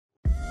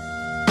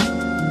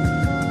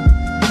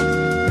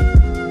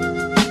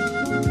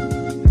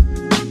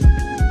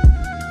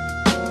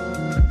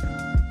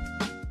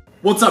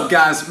What's up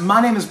guys, my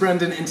name is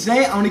Brendan and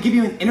today I want to give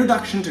you an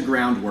introduction to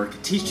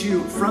groundwork, teach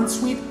you front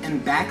sweep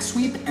and back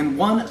sweep, and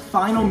one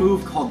final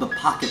move called the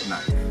pocket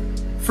knife.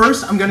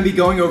 First, I'm going to be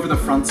going over the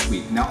front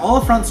sweep. Now all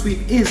a front sweep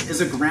is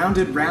a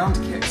grounded round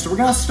kick. So we're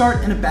going to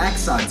start in a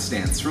backside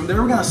stance. From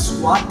there we're going to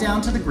squat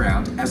down to the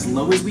ground as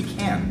low as we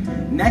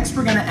can. Next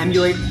we're going to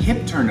emulate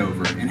hip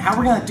turnover, and how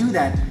we're going to do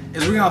that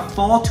is we're going to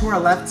fall to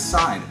our left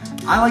side.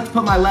 I like to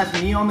put my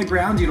left knee on the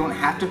ground. You don't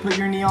have to put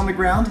your knee on the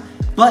ground,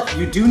 but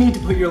you do need to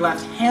put your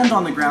left hand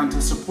on the ground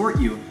to support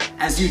you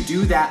as you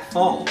do that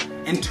fall.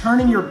 And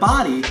turning your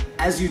body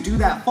as you do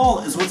that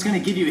fall is what's going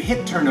to give you a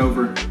hip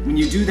turnover when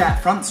you do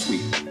that front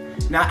sweep.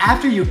 Now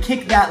after you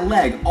kick that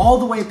leg all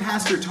the way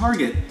past your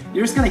target,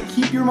 you're just going to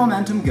keep your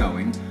momentum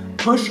going,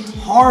 push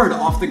hard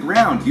off the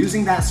ground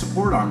using that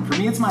support arm. For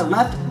me it's my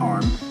left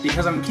arm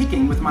because I'm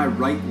kicking with my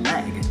right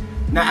leg.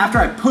 Now after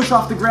I push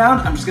off the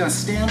ground, I'm just going to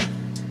stand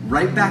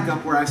right back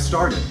up where I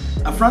started.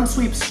 A front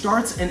sweep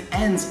starts and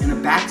ends in a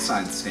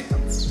backside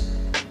stance.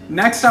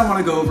 Next I want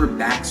to go over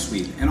back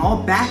sweep, and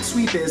all back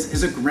sweep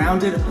is a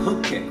grounded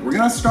hook kick. We're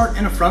going to start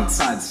in a front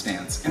side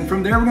stance, and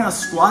from there we're going to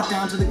squat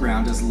down to the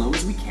ground as low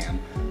as we can,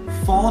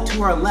 fall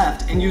to our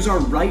left, and use our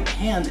right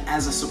hand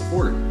as a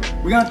support.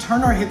 We're going to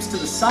turn our hips to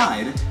the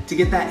side to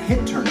get that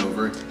hip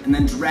turnover, and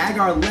then drag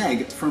our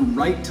leg from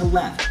right to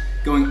left,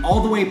 going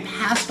all the way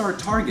past our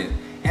target.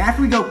 And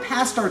after we go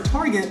past our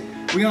target,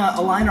 we're going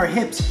to align our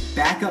hips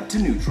back up to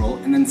neutral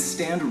and then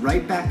stand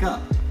right back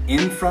up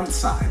in front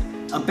side.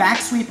 A back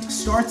sweep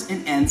starts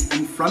and ends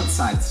in front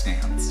side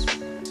stance.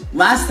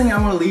 Last thing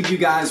I want to leave you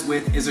guys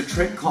with is a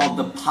trick called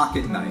the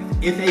pocket knife.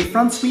 If a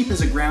front sweep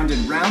is a grounded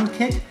round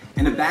kick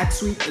and a back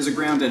sweep is a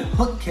grounded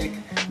hook kick,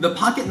 the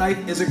pocket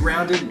knife is a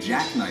grounded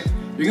jackknife.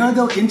 You're going to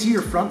go into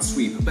your front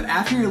sweep, but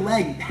after your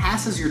leg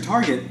passes your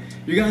target,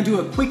 you're going to do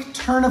a quick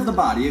turn of the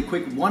body, a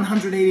quick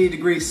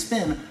 180-degree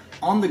spin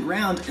on the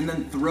ground, and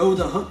then throw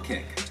the hook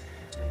kick.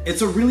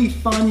 It's a really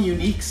fun,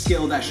 unique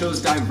skill that shows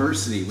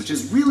diversity, which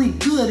is really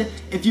good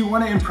if you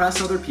want to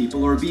impress other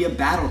people or be a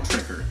battle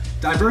tricker.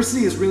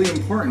 Diversity is really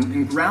important,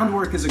 and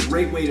groundwork is a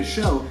great way to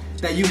show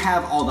that you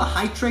have all the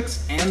high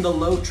tricks and the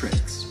low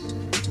tricks.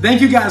 Thank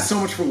you guys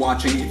so much for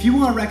watching. If you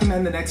want to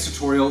recommend the next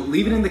tutorial,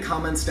 leave it in the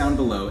comments down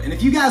below. And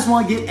if you guys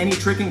want to get any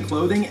tricking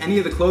clothing, any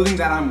of the clothing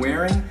that I'm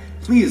wearing,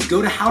 please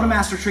go to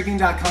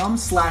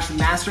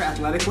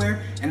howtomastertricking.com/masterathleticwear,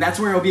 and that's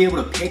where you'll be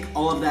able to pick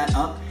all of that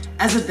up.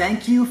 As a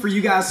thank you for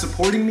you guys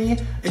supporting me,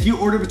 if you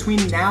order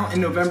between now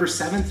and November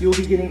 7th, you'll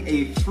be getting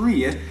a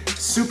free,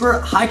 super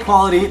high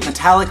quality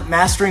metallic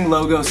mastering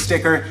logo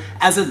sticker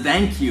as a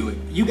thank you.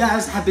 You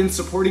guys have been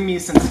supporting me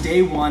since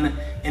day one,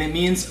 and it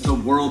means the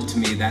world to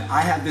me that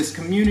I have this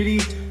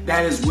community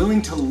that is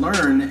willing to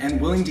learn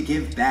and willing to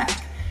give back.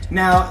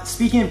 Now,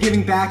 speaking of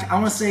giving back, I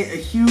want to say a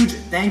huge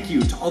thank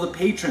you to all the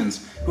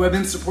patrons who have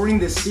been supporting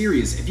this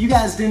series. If you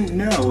guys didn't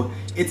know,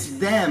 it's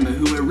them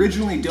who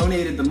originally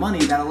donated the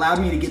money that allowed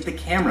me to get the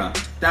camera,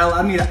 that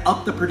allowed me to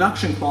up the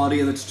production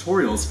quality of the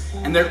tutorials,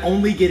 and they're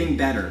only getting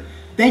better.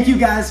 Thank you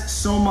guys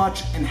so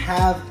much, and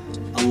have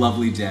a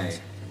lovely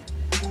day.